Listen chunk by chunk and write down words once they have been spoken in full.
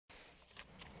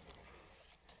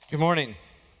Good morning.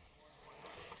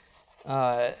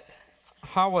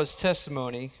 Hawa's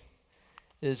testimony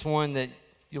is one that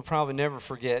you'll probably never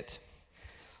forget,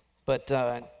 but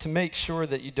to make sure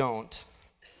that you don't,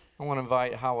 I want to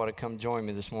invite Hawa to come join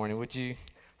me this morning. Would you,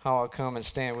 Hawa, come and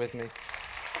stand with me?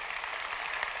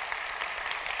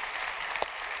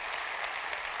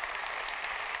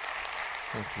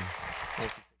 Thank you.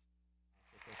 Thank you.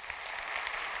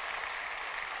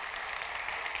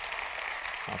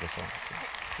 I'll just hold it.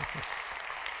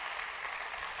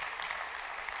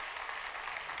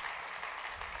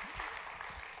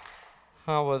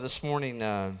 Hawa, this morning,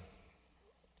 the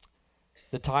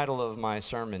title of my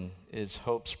sermon is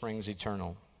Hope Springs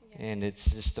Eternal, and it's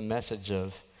just a message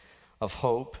of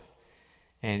hope.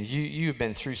 And you've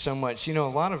been through so much. You know,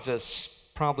 a lot of us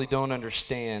probably don't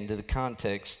understand the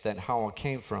context that Hawa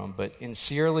came from, but in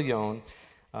Sierra Leone,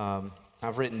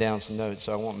 I've written down some notes,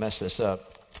 so I won't mess this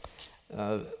up.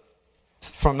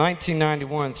 From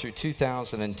 1991 through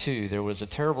 2002, there was a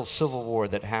terrible civil war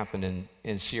that happened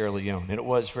in Sierra Leone, and it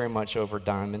was very much over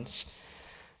diamonds.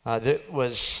 There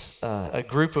was a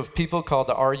group of people called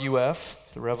the RUF,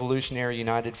 the Revolutionary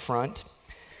United Front.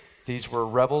 These were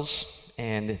rebels,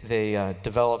 and they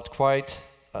developed quite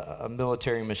a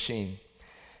military machine.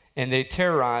 And they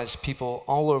terrorized people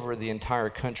all over the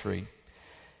entire country.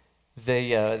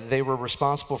 They were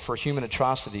responsible for human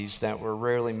atrocities that were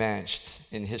rarely matched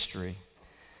in history.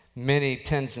 Many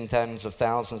tens and tens of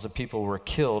thousands of people were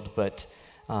killed, but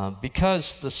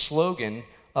because the slogan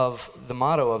of the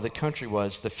motto of the country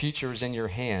was, "The future is in your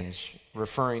hands,"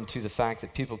 referring to the fact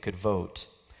that people could vote,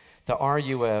 the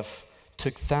RUF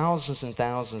took thousands and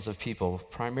thousands of people,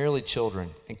 primarily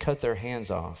children, and cut their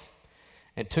hands off,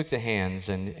 and took the hands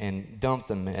and dumped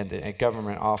them at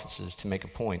government offices to make a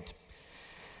point.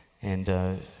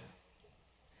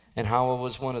 And Hawa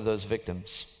was one of those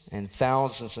victims, and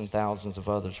thousands of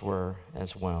others were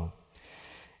as well.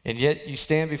 And yet you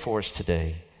stand before us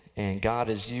today, and God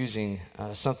is using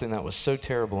something that was so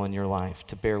terrible in your life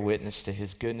to bear witness to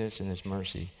His goodness and His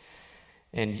mercy.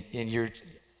 And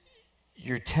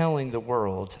you're telling the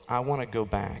world, I want to go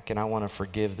back and I want to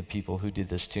forgive the people who did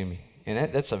this to me.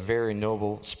 And that's a very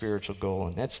noble spiritual goal,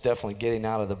 and that's definitely getting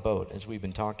out of the boat, as we've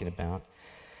been talking about.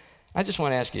 I just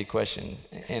want to ask you a question,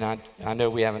 and I know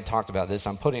we haven't talked about this.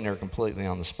 I'm putting her completely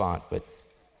on the spot, but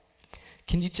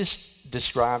can you just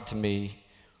describe to me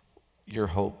your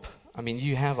hope? I mean,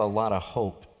 you have a lot of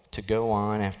hope to go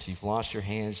on after you've lost your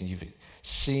hands and you've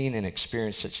seen and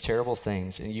experienced such terrible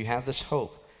things, and you have this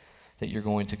hope that you're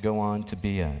going to go on to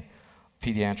be a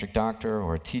pediatric doctor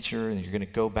or a teacher, and you're going to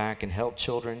go back and help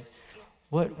children.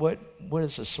 What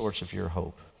is the source of your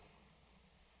hope?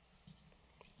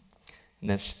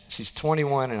 And she's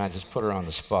 21, and I just put her on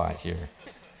the spot here.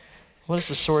 What is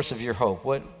the source of your hope?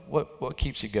 What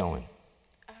keeps you going?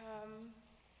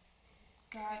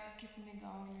 God keeps me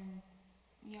going in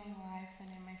young life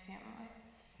and in my family.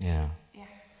 Yeah. Yeah.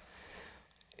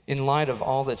 In light of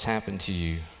all that's happened to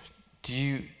you, do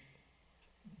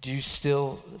you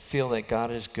still feel that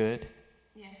God is good?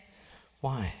 Yes.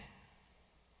 Why?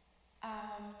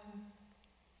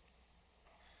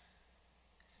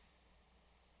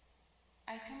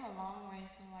 I come a long way,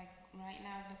 so like right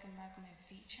now, looking back on my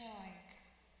future, like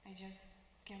I just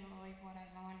can't believe what I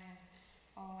learned and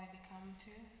all I become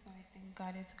too. So I think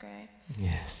God is great.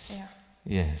 Yes. Yeah.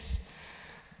 Yes.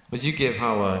 Would you give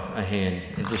Hawa a hand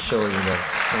and just show her your love?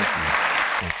 Thank you.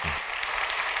 Thank you.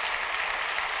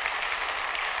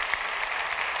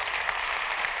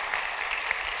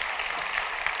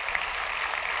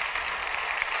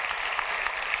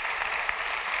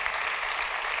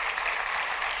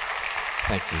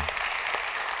 Thank you.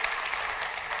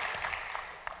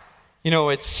 You know,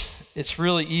 it's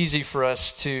really easy for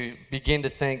us to begin to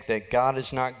think that God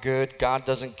is not good, God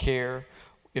doesn't care.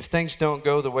 If things don't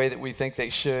go the way that we think they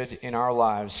should in our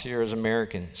lives here as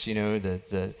Americans, you know,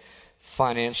 the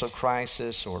financial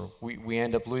crisis, or we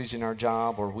end up losing our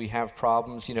job, or we have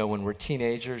problems. You know, when we're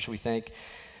teenagers, we think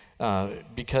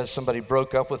because somebody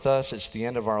broke up with us, it's the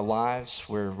end of our lives.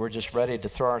 We're just ready to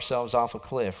throw ourselves off a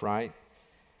cliff, right?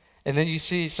 And then you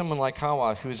see someone like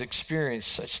Hawa, who's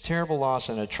experienced such terrible loss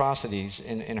and atrocities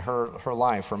in her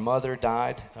life. Her mother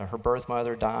died, her birth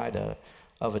mother died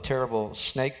of a terrible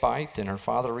snake bite, and her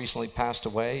father recently passed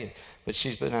away, but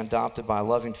she's been adopted by a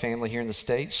loving family here in the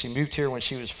States. She moved here when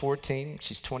she was 14.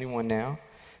 She's 21 now,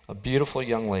 a beautiful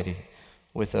young lady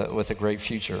with a great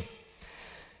future.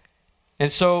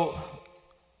 And so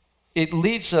it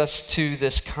leads us to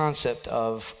this concept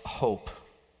of hope.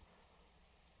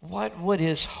 What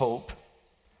is hope?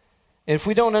 And if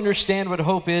we don't understand what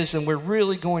hope is, then we're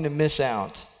really going to miss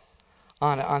out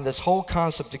on this whole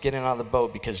concept of getting out of the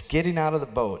boat, because getting out of the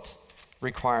boat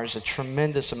requires a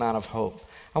tremendous amount of hope.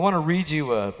 I want to read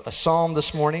you a psalm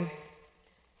this morning.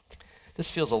 This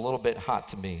feels a little bit hot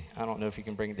to me. I don't know if you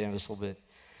can bring it down just a little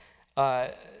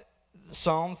bit.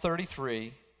 Psalm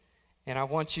 33, and I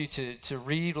want you to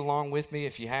read along with me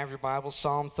if you have your Bible.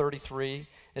 Psalm 33.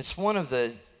 It's one of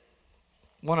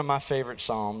my favorite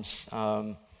psalms.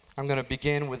 I'm going to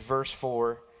begin with verse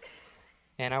 4,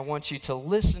 and I want you to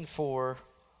listen for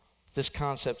this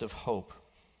concept of hope.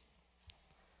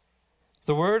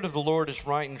 The word of the Lord is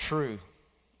right and true.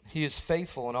 He is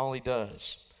faithful in all he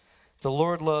does. The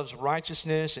Lord loves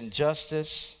righteousness and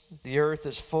justice. The earth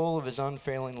is full of his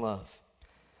unfailing love.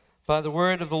 By the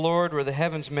word of the Lord were the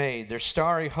heavens made, their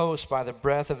starry host by the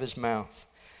breath of his mouth.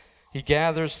 He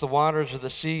gathers the waters of the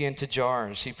sea into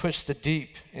jars. He puts the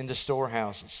deep into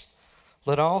storehouses.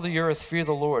 Let all the earth fear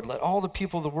the Lord. Let all the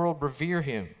people of the world revere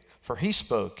him. For he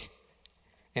spoke,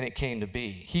 and it came to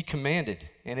be. He commanded,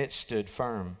 and it stood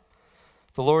firm.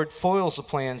 The Lord foils the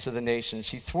plans of the nations.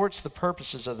 He thwarts the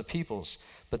purposes of the peoples.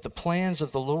 But the plans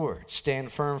of the Lord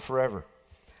stand firm forever,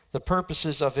 the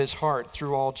purposes of his heart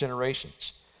through all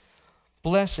generations.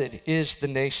 Blessed is the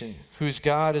nation whose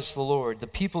God is the Lord, the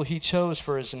people he chose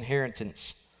for his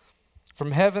inheritance.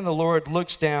 From heaven the Lord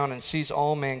looks down and sees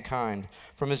all mankind.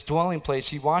 From his dwelling place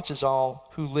he watches all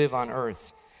who live on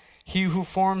earth. He who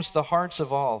forms the hearts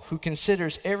of all, who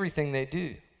considers everything they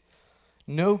do.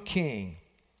 No king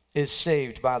is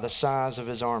saved by the size of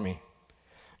his army.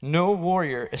 No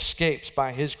warrior escapes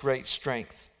by his great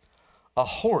strength. A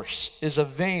horse is a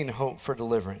vain hope for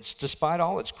deliverance. Despite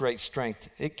all its great strength,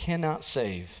 it cannot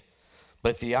save.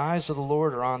 But the eyes of the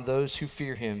Lord are on those who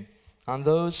fear him, on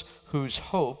those whose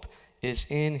hope is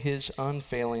in his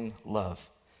unfailing love,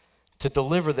 to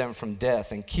deliver them from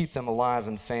death and keep them alive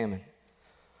in famine.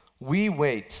 We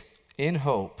wait in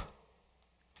hope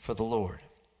for the Lord.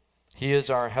 He is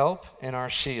our help and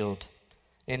our shield.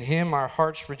 In him our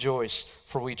hearts rejoice,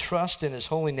 for we trust in his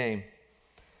holy name.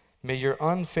 May your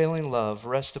unfailing love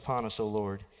rest upon us, O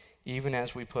Lord, even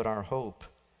as we put our hope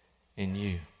in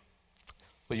you.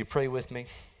 Will you pray with me?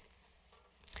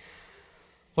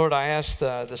 Lord, I ask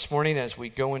this morning as we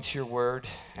go into your word,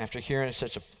 after hearing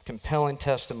such a compelling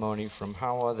testimony from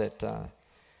Hawa, that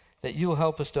you'll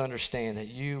help us to understand that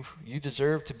you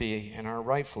deserve to be and are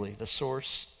rightfully the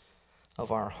source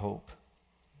of our hope.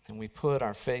 And we put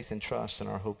our faith and trust and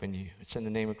our hope in you. It's in the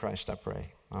name of Christ I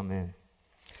pray. Amen.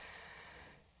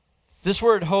 This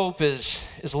word hope is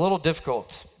a little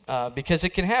difficult because it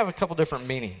can have a couple different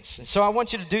meanings. And so I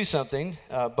want you to do something,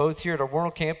 both here at our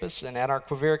World campus and at our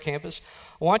Quivira campus.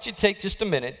 I want you to take just a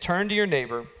minute, turn to your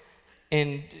neighbor,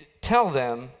 and tell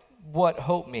them what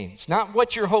hope means. Not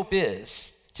what your hope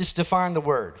is, just define the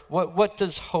word. What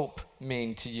does hope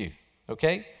mean to you?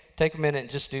 Okay? Take a minute and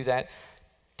just do that.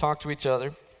 Talk to each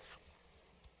other.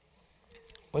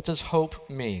 What does hope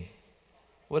mean?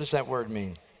 What does that word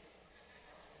mean?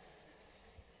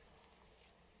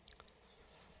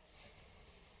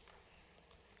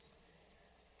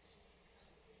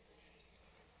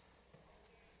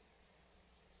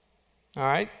 All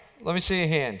right, let me see a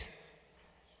hand.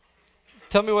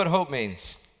 Tell me what hope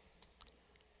means.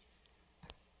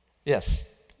 Yes,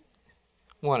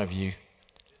 one of you.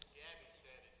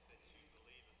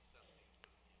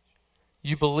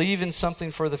 You believe in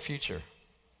something for the future.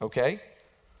 Okay?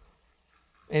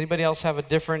 Anybody else have a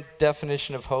different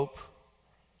definition of hope?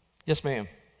 Yes, ma'am.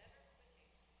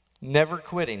 Never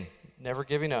quitting. Never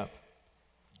giving up.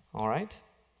 All right?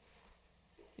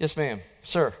 Yes, ma'am.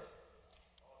 Sir.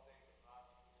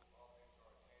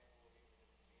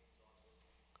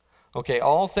 Okay,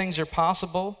 all things are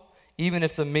possible, even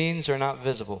if the means are not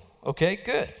visible. Okay,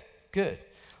 good.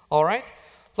 All right?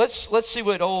 Let's see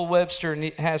what old Webster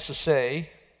has to say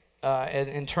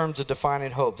in terms of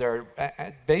defining hope. There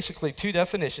are basically two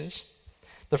definitions.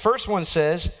 The first one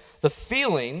says, the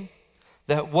feeling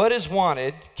that what is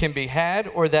wanted can be had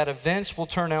or that events will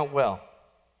turn out well.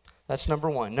 That's number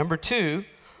one. Number two,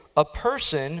 a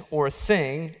person or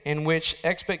thing in which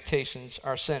expectations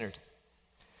are centered.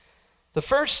 The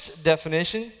first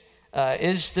definition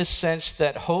is this sense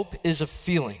that hope is a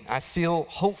feeling. I feel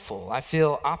hopeful. I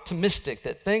feel optimistic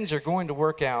that things are going to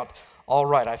work out all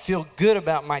right. I feel good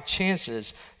about my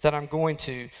chances that I'm going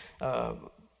to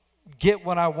get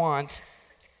what I want.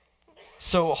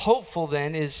 So hopeful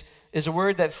then is a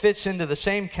word that fits into the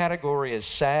same category as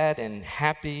sad and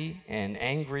happy and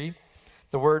angry.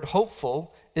 The word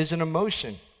hopeful is an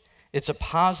emotion. It's a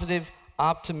positive,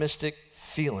 optimistic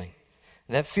feeling.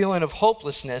 That feeling of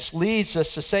hopelessness leads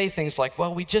us to say things like,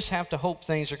 well, we just have to hope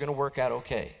things are going to work out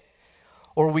okay.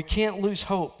 Or we can't lose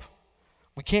hope.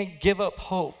 We can't give up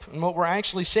hope. And what we're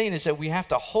actually saying is that we have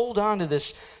to hold on to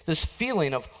this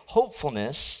feeling of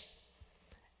hopefulness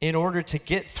in order to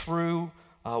get through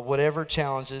whatever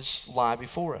challenges lie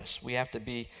before us. We have to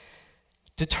be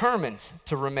determined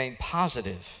to remain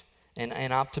positive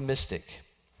and optimistic.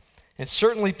 And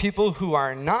certainly people who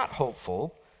are not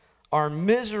hopeful are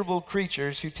miserable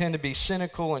creatures who tend to be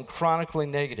cynical and chronically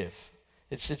negative.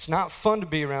 It's not fun to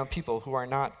be around people who are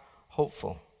not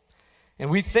hopeful. And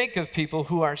we think of people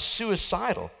who are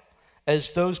suicidal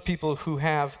as those people who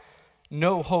have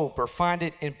no hope or find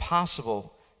it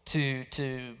impossible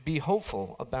to be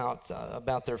hopeful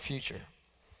about their future.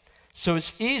 So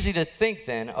it's easy to think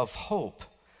then of hope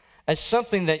as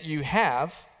something that you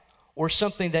have or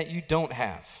something that you don't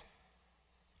have.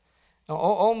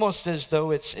 Almost as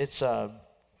though it's a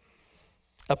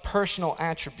personal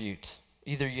attribute.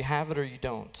 Either you have it or you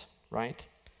don't, right?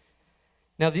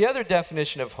 Now, the other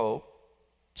definition of hope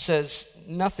says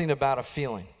nothing about a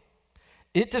feeling.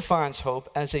 It defines hope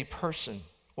as a person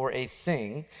or a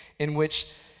thing in which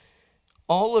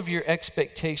all of your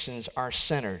expectations are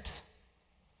centered.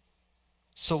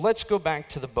 So let's go back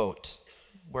to the boat.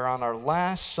 We're on our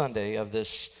last Sunday of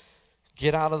this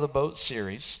Get Out of the Boat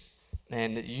series.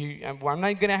 And I'm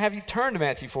not going to have you turn to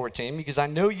Matthew 14 because I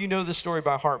know you know the story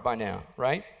by heart by now,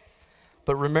 right?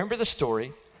 But remember the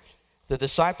story. The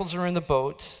disciples are in the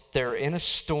boat. They're in a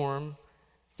storm.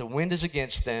 The wind is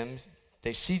against them.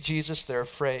 They see Jesus. They're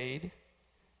afraid.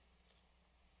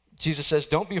 Jesus says,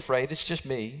 "Don't be afraid. It's just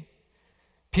me."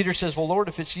 Peter says, "Well, Lord,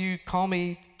 if it's you, call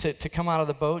me to come out of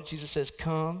the boat." Jesus says,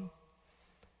 "Come."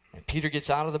 And Peter gets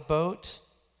out of the boat.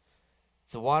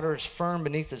 The water is firm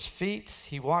beneath his feet.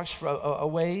 He walks for a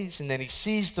ways, and then he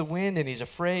sees the wind, and he's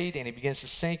afraid, and he begins to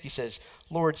sink. He says,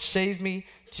 "Lord, save me."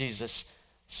 Jesus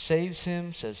saves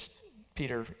him, says,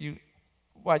 "Peter,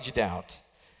 why'd you doubt?"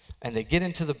 And they get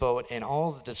into the boat, and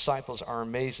all the disciples are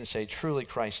amazed and say, "Truly,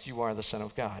 Christ, you are the Son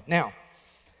of God." Now,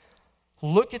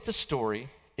 look at the story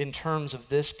in terms of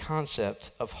this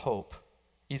concept of hope.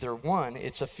 Either one,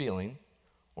 it's a feeling,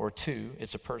 or two,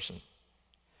 it's a person.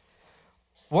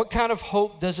 What kind of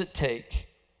hope does it take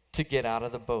to get out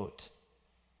of the boat?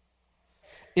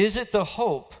 Is it the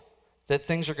hope that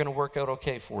things are going to work out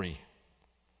okay for you?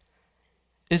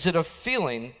 Is it a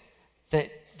feeling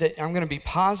that I'm going to be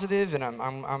positive and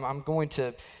I'm going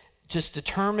to just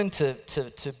determined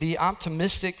to be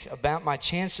optimistic about my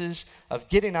chances of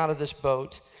getting out of this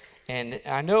boat? And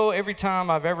I know every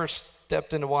time I've ever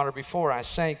stepped into water before, I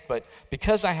sank, but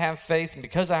because I have faith and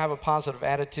because I have a positive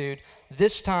attitude,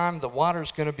 this time the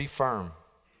water's going to be firm.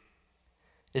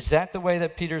 Is that the way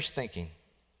that Peter's thinking?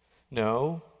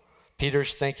 No.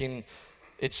 Peter's thinking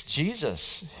it's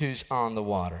Jesus who's on the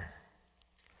water.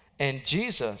 And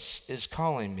Jesus is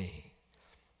calling me.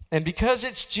 And because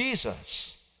it's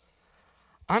Jesus,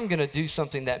 I'm going to do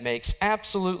something that makes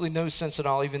absolutely no sense at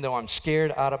all, even though I'm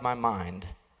scared out of my mind.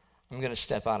 I'm going to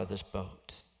step out of this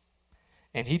boat.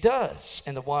 And he does,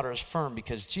 and the water is firm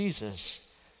because Jesus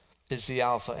is the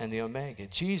Alpha and the Omega.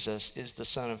 Jesus is the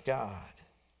Son of God,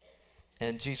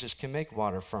 and Jesus can make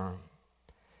water firm.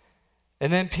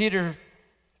 And then Peter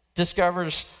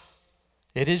discovers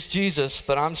it is Jesus,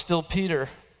 but I'm still Peter,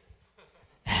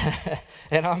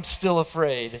 and I'm still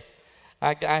afraid.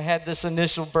 I had this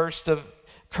initial burst of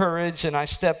courage, and I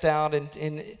stepped out,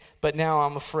 but now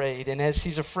I'm afraid. And as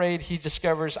he's afraid, he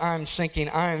discovers I'm sinking,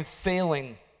 I'm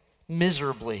failing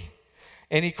miserably.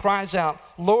 And he cries out,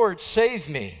 "Lord, save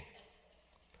me."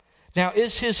 Now,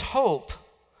 is his hope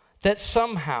that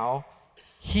somehow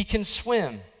he can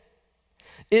swim?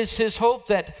 Is his hope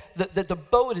that the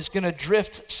boat is going to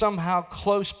drift somehow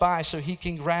close by so he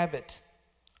can grab it?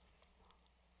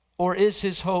 Or is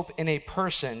his hope in a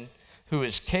person who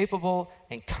is capable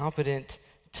and competent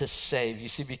to save? You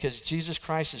see, because Jesus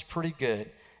Christ is pretty good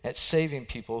at saving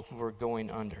people who are going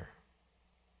under.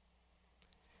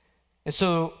 And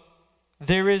so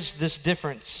there is this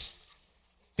difference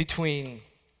between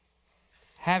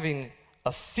having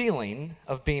a feeling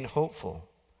of being hopeful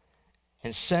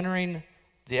and centering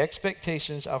the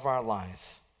expectations of our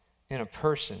life in a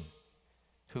person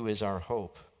who is our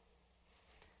hope.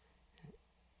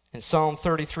 In Psalm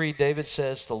 33, David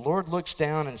says, "The Lord looks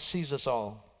down and sees us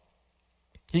all.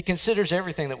 He considers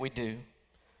everything that we do."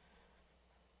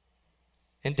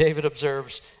 And David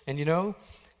observes, and you know,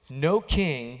 no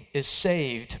king is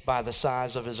saved by the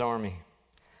size of his army.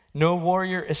 No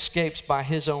warrior escapes by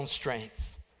his own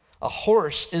strength. A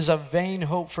horse is a vain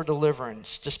hope for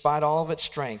deliverance. Despite all of its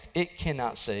strength, it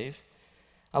cannot save.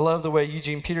 I love the way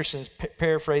Eugene Peterson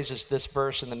paraphrases this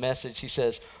verse in the Message. He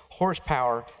says,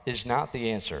 "Horsepower is not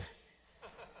the answer.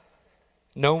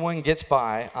 No one gets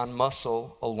by on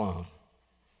muscle alone."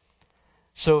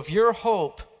 So if your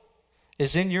hope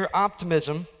is in your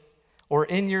optimism or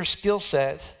in your skill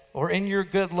set or in your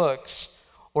good looks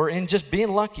or in just being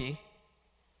lucky,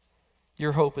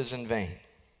 your hope is in vain.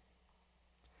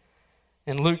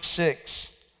 In Luke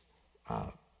 6,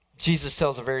 Jesus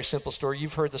tells a very simple story.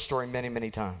 You've heard the story many, many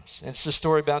times. And it's the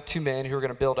story about two men who are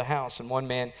going to build a house. And one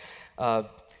man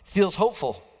feels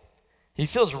hopeful. He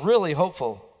feels really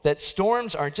hopeful that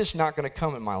storms are just not going to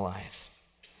come in my life.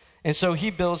 And so he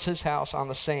builds his house on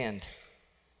the sand.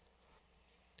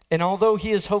 And although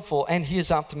he is hopeful and he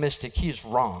is optimistic, he is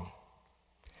wrong.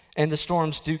 And the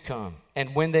storms do come.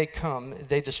 And when they come,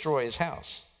 they destroy his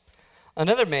house.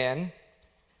 Another man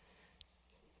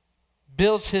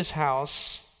builds his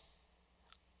house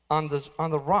on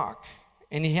the rock,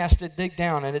 and he has to dig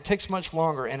down, and it takes much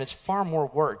longer, and it's far more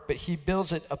work, but he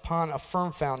builds it upon a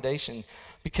firm foundation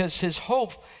because his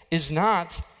hope is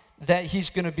not that he's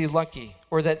going to be lucky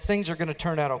or that things are going to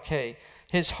turn out okay.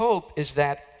 His hope is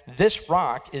that this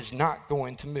rock is not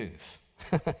going to move.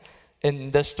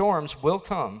 And the storms will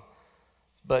come,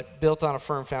 but built on a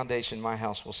firm foundation, my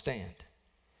house will stand.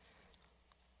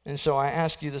 And so I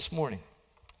ask you this morning,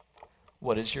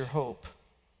 what is your hope?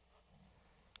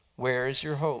 Where is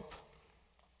your hope?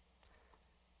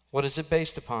 What is it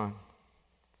based upon?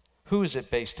 Who is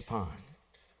it based upon?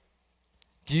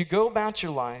 Do you go about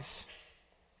your life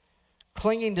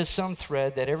clinging to some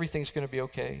thread that everything's going to be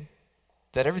okay,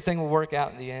 that everything will work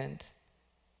out in the end?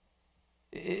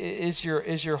 Is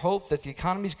your hope that the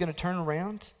economy is going to turn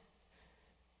around?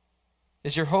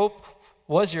 Was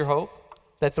your hope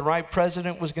that the right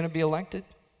president was going to be elected?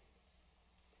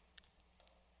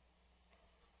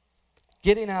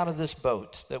 Getting out of this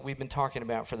boat that we've been talking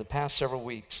about for the past several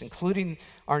weeks, including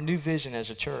our new vision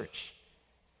as a church,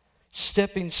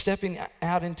 stepping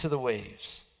out into the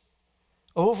waves,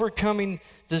 overcoming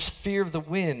this fear of the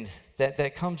wind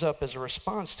that comes up as a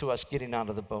response to us getting out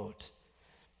of the boat,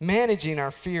 managing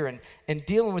our fear and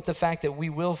dealing with the fact that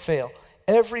we will fail.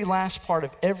 Every last part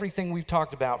of everything we've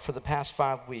talked about for the past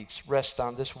 5 weeks rests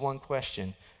on this one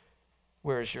question: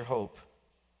 where is your hope?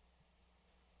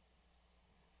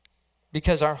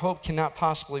 Because our hope cannot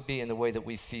possibly be in the way that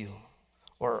we feel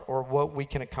or what we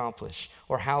can accomplish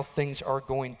or how things are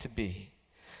going to be.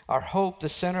 Our hope, the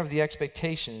center of the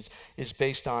expectations, is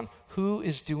based on who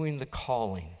is doing the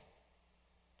calling.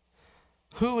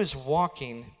 Who is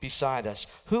walking beside us?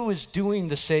 Who is doing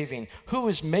the saving? Who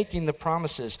is making the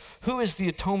promises? Who is the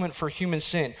atonement for human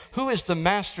sin? Who is the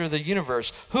master of the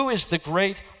universe? Who is the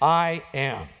great I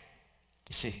am?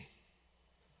 You see.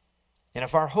 And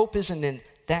if our hope isn't in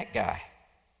that guy,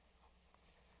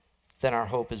 then our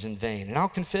hope is in vain. And I'll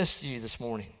confess to you this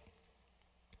morning,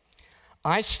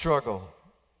 I struggle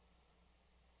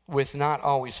with not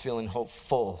always feeling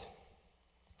hopeful.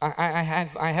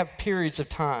 I have periods of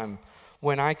time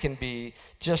when I can be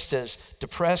just as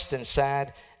depressed and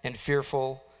sad and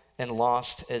fearful and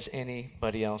lost as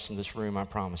anybody else in this room, I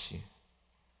promise you.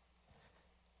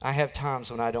 I have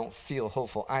times when I don't feel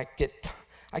hopeful. I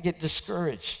get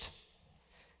discouraged.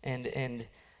 And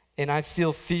I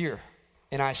feel fear,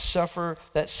 and I suffer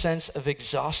that sense of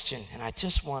exhaustion, and I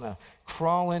just want to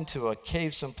crawl into a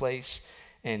cave someplace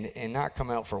and not come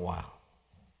out for a while.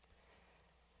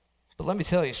 But let me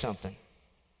tell you something.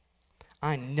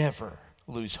 I never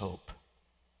lose hope.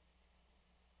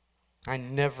 I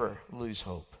never lose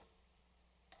hope.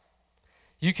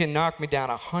 You can knock me down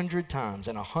 100 times,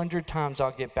 and 100 times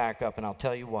I'll get back up, and I'll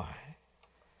tell you why.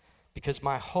 Because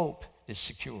my hope is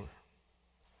secure.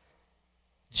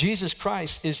 Jesus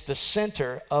Christ is the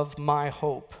center of my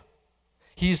hope.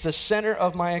 He's the center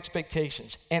of my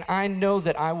expectations. And I know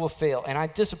that I will fail. And I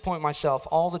disappoint myself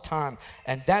all the time.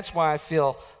 And that's why I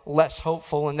feel less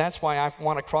hopeful. And that's why I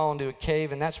want to crawl into a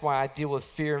cave. And that's why I deal with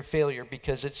fear and failure,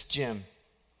 because it's Jim.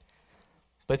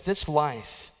 But this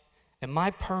life and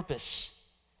my purpose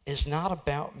is not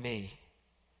about me.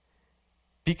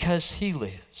 Because He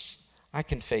lives, I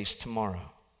can face tomorrow.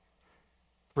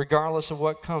 Regardless of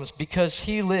what comes. Because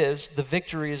He lives, the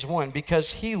victory is won.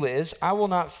 Because He lives, I will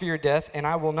not fear death, and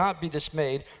I will not be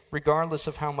dismayed, regardless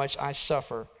of how much I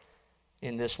suffer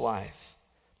in this life.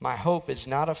 My hope is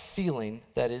not a feeling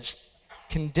that is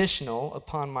conditional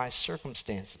upon my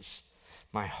circumstances.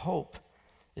 My hope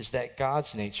is that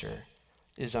God's nature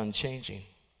is unchanging.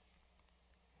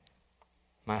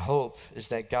 My hope is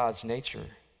that God's nature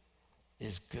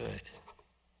is good.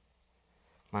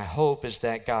 My hope is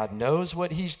that God knows what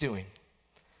He's doing.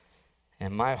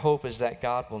 And my hope is that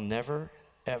God will never,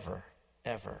 ever,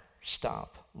 ever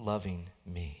stop loving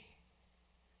me.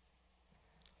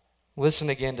 Listen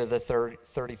again to the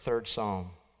 33rd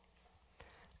Psalm.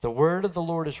 The word of the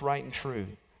Lord is right and true,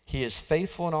 He is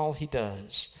faithful in all he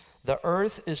does. The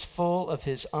earth is full of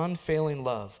his unfailing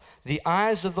love. The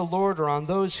eyes of the Lord are on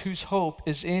those whose hope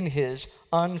is in his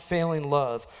unfailing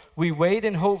love. We wait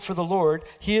and hope for the Lord.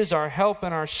 He is our help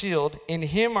and our shield. In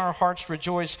him our hearts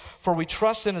rejoice, for we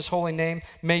trust in his holy name.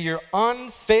 May your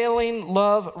unfailing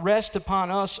love rest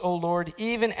upon us, O Lord,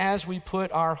 even as we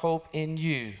put our hope in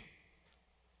you.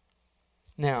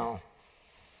 Now,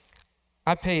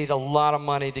 I paid a lot of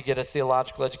money to get a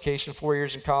theological education, 4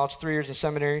 years in college, 3 years in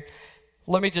seminary.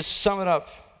 Let me just sum it up.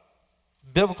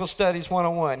 Biblical Studies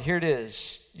 101, here it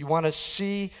is. You want to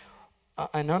see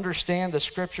and understand the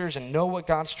scriptures and know what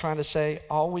God's trying to say?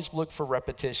 Always look for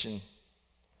repetition.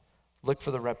 Look for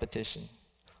the repetition.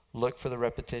 Look for the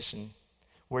repetition.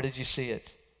 Where did you see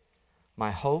it?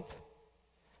 My hope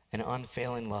and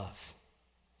unfailing love.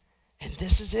 And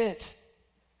this is it.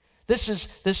 This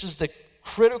is the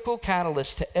critical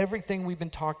catalyst to everything we've been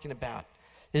talking about,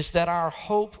 is that our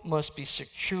hope must be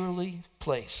securely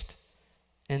placed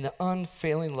in the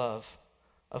unfailing love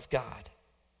of God.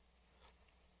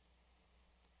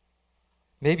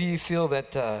 Maybe you feel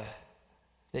that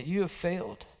you have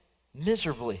failed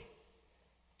miserably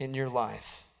in your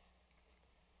life.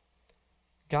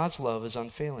 God's love is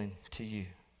unfailing to you.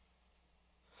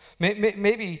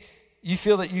 Maybe you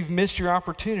feel that you've missed your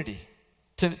opportunity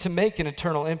to make an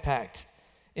eternal impact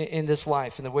in this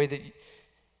life, in the way that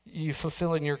you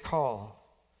fulfill in your call.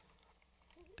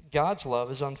 God's love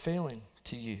is unfailing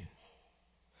to you.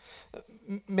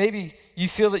 Maybe you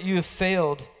feel that you have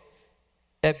failed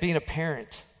at being a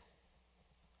parent.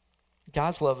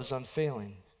 God's love is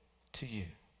unfailing to you.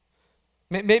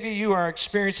 Maybe you are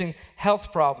experiencing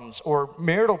health problems or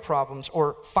marital problems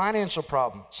or financial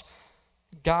problems.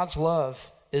 God's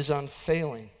love is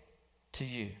unfailing to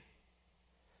you.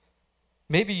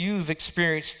 Maybe you've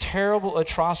experienced terrible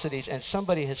atrocities and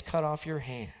somebody has cut off your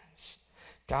hands.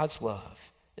 God's love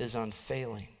is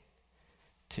unfailing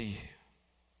to you.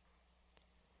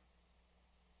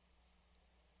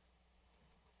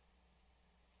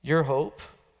 Your hope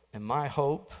and my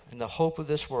hope and the hope of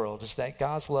this world is that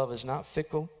God's love is not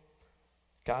fickle.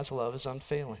 God's love is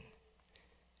unfailing.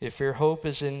 If your hope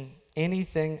is in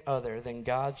anything other than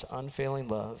God's unfailing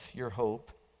love, your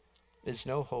hope is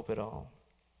no hope at all.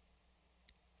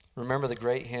 Remember the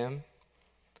great hymn,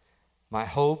 "My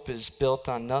hope is built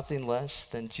on nothing less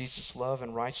than Jesus' love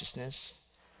and righteousness.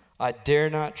 I dare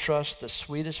not trust the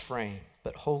sweetest frame,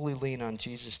 but wholly lean on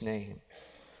Jesus' name.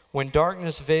 When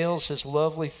darkness veils his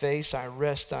lovely face, I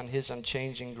rest on his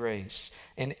unchanging grace.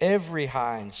 In every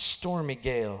high and stormy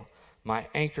gale, my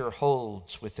anchor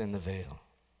holds within the veil.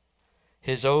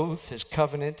 His oath, his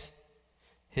covenant,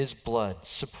 his blood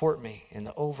support me in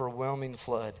the overwhelming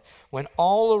flood. When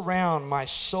all around my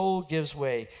soul gives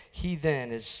way, he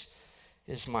then is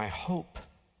my hope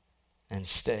and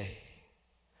stay.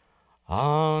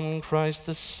 On Christ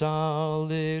the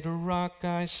solid rock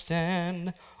I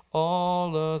stand,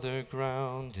 all other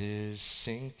ground is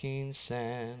sinking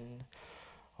sand.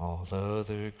 All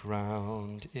other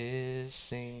ground is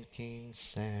sinking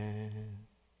sand."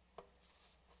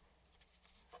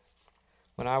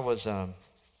 When I was a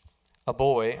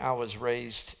boy, I was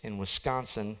raised in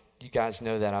Wisconsin. You guys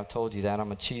know that. I've told you that.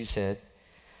 I'm a cheesehead.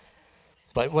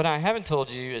 But what I haven't told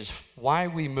you is why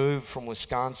we moved from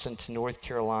Wisconsin to North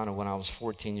Carolina when I was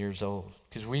 14 years old.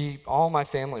 Because all my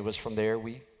family was from there.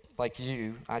 Like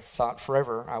you, I thought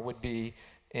forever I would be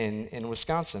in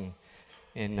Wisconsin,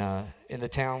 in the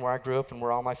town where I grew up and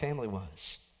where all my family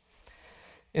was.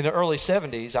 In the early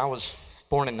 70s, I was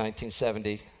born in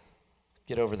 1970.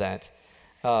 Get over that.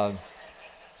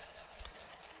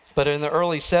 But in the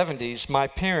early 70s, my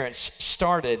parents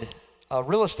started a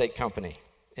real estate company.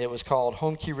 It was called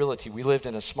Home Key Realty. We lived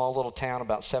in a small little town,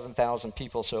 about 7,000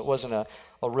 people, so it wasn't a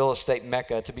real estate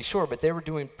mecca, to be sure, but they were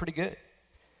doing pretty good.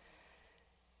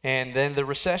 And then the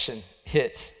recession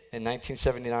hit in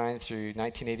 1979 through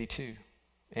 1982.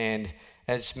 And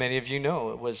as many of you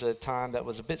know, it was a time that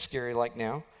was a bit scary like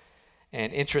now.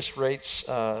 And interest rates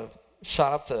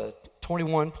shot up to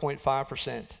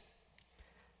 21.5%.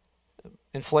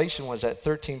 Inflation was at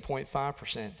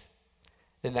 13.5%.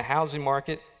 And the housing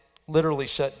market literally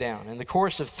shut down. In the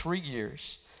course of 3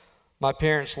 years, my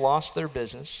parents lost their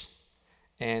business,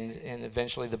 and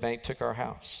eventually the bank took our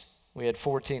house. We had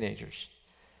 4 teenagers.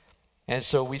 And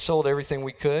so we sold everything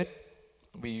we could.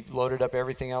 We loaded up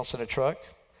everything else in a truck.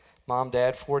 Mom,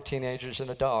 Dad, 4 teenagers, and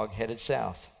a dog headed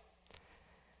south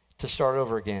to start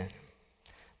over again.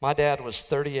 My dad was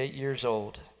 38 years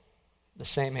old, the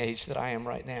same age that I am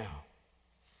right now.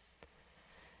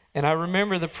 And I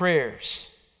remember the prayers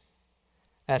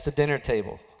at the dinner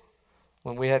table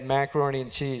when we had macaroni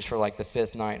and cheese for like the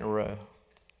 5th night in a row.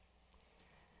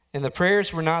 And the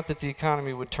prayers were not that the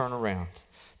economy would turn around.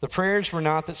 The prayers were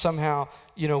not that somehow,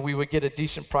 we would get a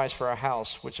decent price for our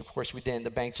house, which of course we didn't.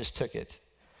 The bank just took it.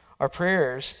 Our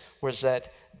prayers was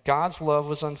that God's love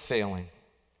was unfailing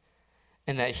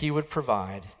and that he would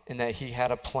provide and that he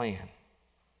had a plan.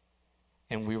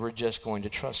 And we were just going to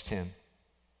trust him.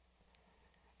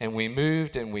 And we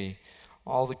moved and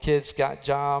all the kids got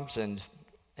jobs and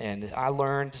I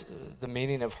learned the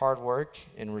meaning of hard work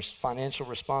and financial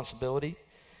responsibility.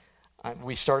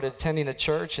 We started attending a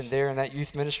church, and there in that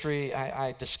youth ministry,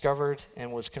 I discovered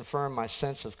and was confirmed my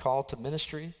sense of call to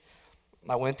ministry.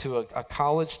 I went to a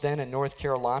college then in North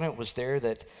Carolina. It was there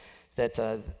that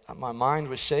my mind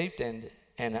was shaped, and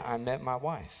I met my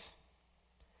wife.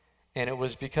 And it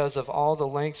was because of all the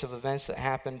links of events that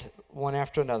happened one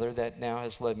after another that now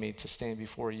has led me to stand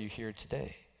before you here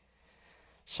today.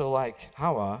 So like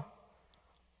Hawa,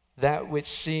 that which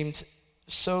seemed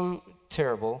so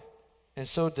terrible and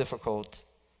so difficult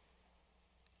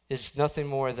is nothing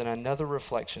more than another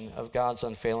reflection of God's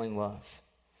unfailing love.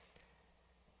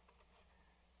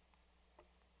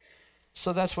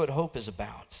 So that's what hope is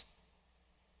about.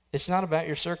 It's not about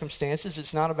your circumstances.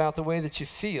 It's not about the way that you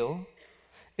feel.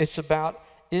 It's about,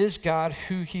 is God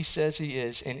who he says he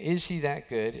is, and is he that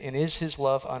good, and is his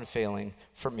love unfailing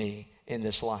for me in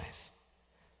this life?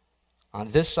 On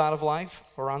this side of life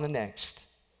or on the next?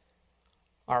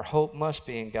 Our hope must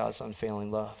be in God's unfailing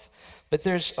love. But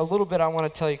there's a little bit I want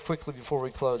to tell you quickly before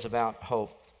we close about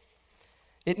hope.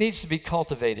 It needs to be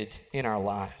cultivated in our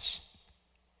lives.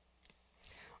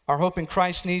 Our hope in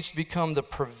Christ needs to become the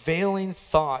prevailing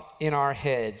thought in our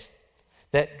heads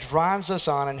that drives us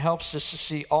on and helps us to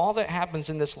see all that happens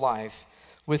in this life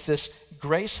with this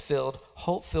grace-filled,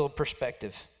 hope-filled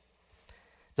perspective.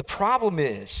 The problem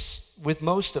is, with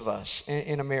most of us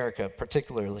in America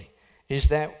particularly, is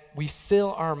that we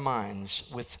fill our minds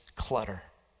with clutter.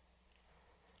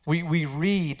 We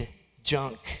read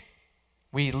junk.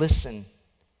 We listen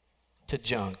to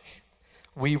junk.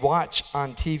 We watch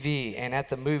on TV and at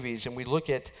the movies, and we look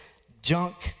at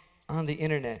junk on the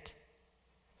internet.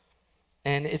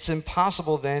 And it's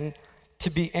impossible then to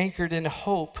be anchored in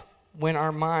hope when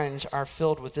our minds are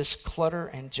filled with this clutter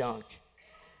and junk,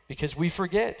 because we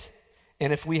forget.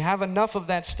 And if we have enough of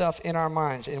that stuff in our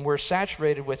minds and we're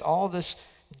saturated with all this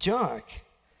junk,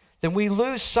 then we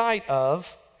lose sight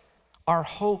of our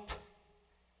hope.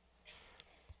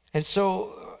 And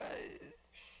so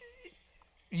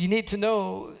you need to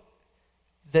know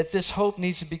that this hope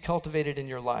needs to be cultivated in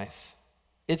your life.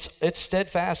 It's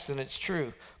steadfast and it's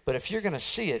true, but if you're going to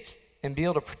see it and be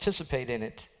able to participate in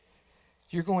it,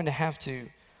 you're going to have to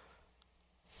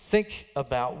think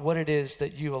about what it is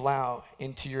that you allow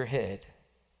into your head.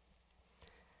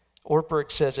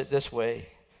 Ortberg says it this way: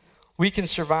 we can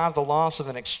survive the loss of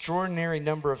an extraordinary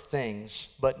number of things,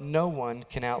 but no one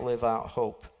can outlive our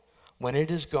hope. When it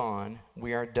is gone,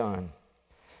 we are done.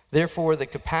 Therefore, the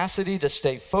capacity to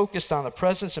stay focused on the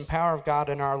presence and power of God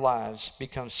in our lives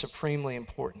becomes supremely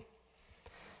important.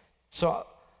 So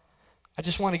I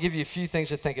just want to give you a few things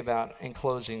to think about in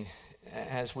closing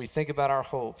as we think about our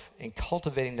hope and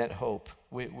cultivating that hope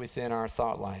within our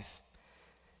thought life.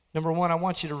 Number one, I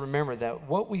want you to remember that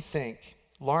what we think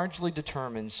largely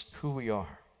determines who we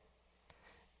are.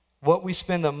 What we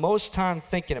spend the most time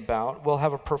thinking about will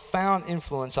have a profound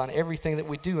influence on everything that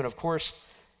we do. And of course,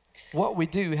 what we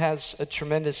do has a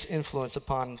tremendous influence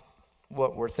upon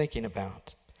what we're thinking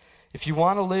about. If you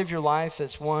want to live your life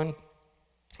as one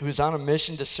who is on a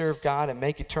mission to serve God and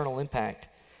make eternal impact,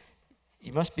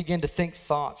 you must begin to think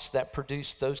thoughts that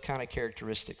produce those kind of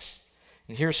characteristics.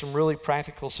 And here are some really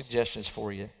practical suggestions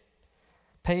for you.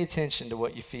 Pay attention to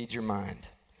what you feed your mind.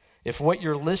 If what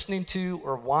you're listening to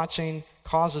or watching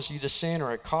causes you to sin,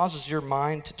 or it causes your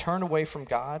mind to turn away from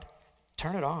God,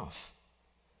 turn it off.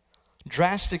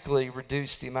 Drastically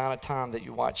reduce the amount of time that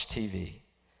you watch TV.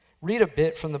 Read a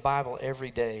bit from the Bible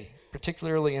every day,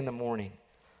 particularly in the morning.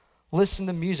 Listen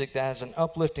to music that has an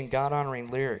uplifting, God-honoring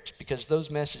lyrics, because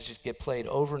those messages get played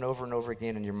over and over and over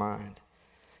again in your mind.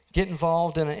 Get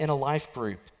involved in a life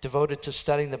group devoted to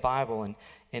studying the Bible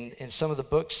and some of the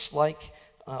books like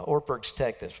Ortberg's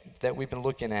text that we've been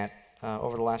looking at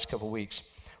over the last couple weeks.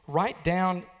 Write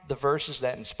down the verses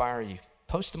that inspire you.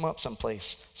 Post them up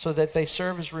someplace so that they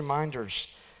serve as reminders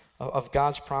of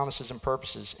God's promises and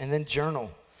purposes. And then journal.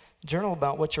 Journal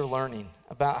about what you're learning,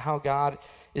 about how God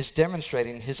is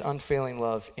demonstrating his unfailing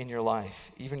love in your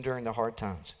life, even during the hard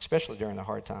times, especially during the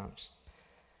hard times.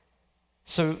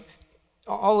 So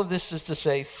all of this is to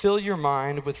say, fill your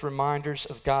mind with reminders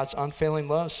of God's unfailing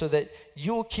love so that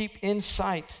you'll keep in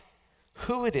sight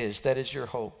who it is that is your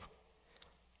hope.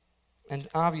 And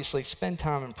obviously, spend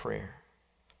time in prayer.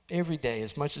 every day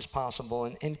as much as possible,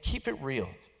 and keep it real.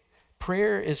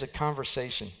 Prayer is a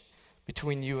conversation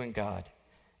between you and God.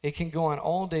 It can go on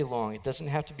all day long. It doesn't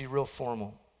have to be real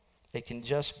formal. It can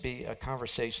just be a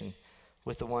conversation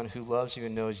with the one who loves you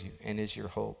and knows you and is your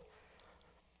hope.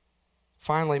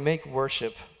 Finally, make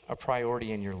worship a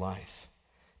priority in your life.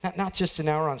 Not just an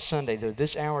hour on Sunday, though.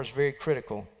 This hour is very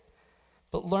critical.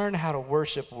 But learn how to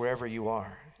worship wherever you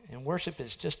are. And worship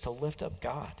is just to lift up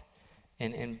God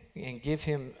and give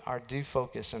him our due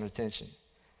focus and attention.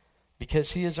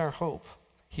 Because he is our hope.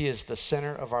 He is the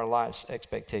center of our life's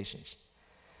expectations.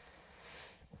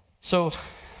 So,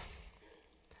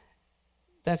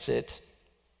 that's it.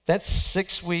 That's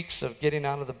 6 weeks of getting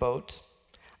out of the boat.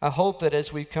 I hope that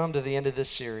as we come to the end of this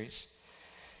series,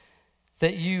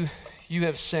 that you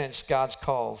have sensed God's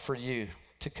call for you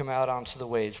to come out onto the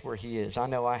waves where he is. I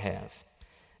know I have.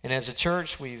 And as a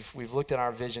church, we've looked at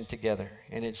our vision together,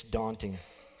 and it's daunting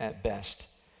at best.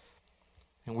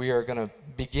 And we are going to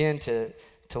begin to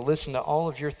listen to all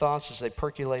of your thoughts as they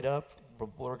percolate up.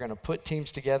 We're going to put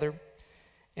teams together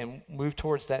and move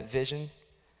towards that vision.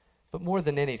 But more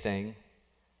than anything,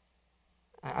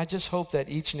 I just hope that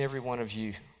each and every one of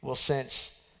you will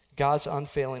sense God's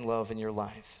unfailing love in your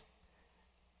life.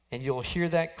 And you'll hear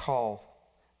that call,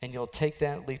 and you'll take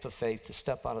that leap of faith to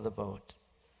step out of the boat.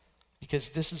 Because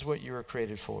this is what you were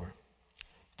created for,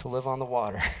 to live on the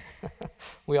water.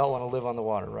 We all want to live on the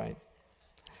water, right?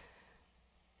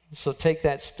 So take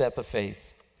that step of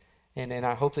faith. And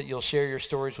I hope that you'll share your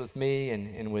stories with me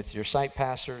and with your site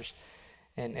pastors.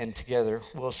 And together,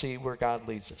 we'll see where God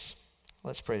leads us.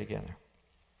 Let's pray together.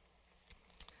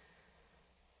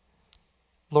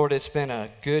 Lord, it's been a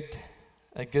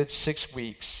good 6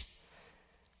 weeks.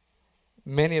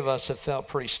 Many of us have felt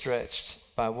pretty stretched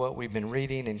by what we've been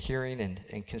reading and hearing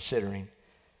and considering.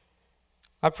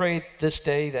 I pray this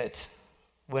day that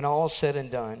when all is said and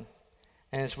done,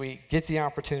 and as we get the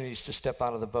opportunities to step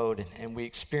out of the boat and we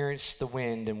experience the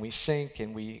wind and we sink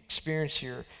and we experience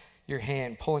your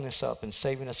hand pulling us up and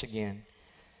saving us again,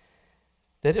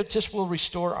 that it just will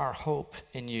restore our hope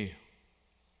in you,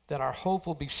 that our hope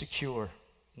will be secure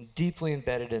and deeply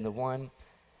embedded in the one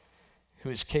who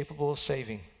is capable of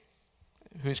saving,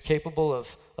 who is capable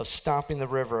of stopping the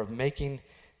river, of making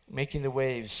the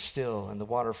waves still and the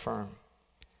water firm.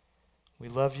 We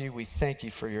love you. We thank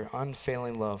you for your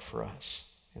unfailing love for us.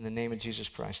 In the name of Jesus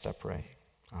Christ, I pray.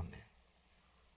 Amen.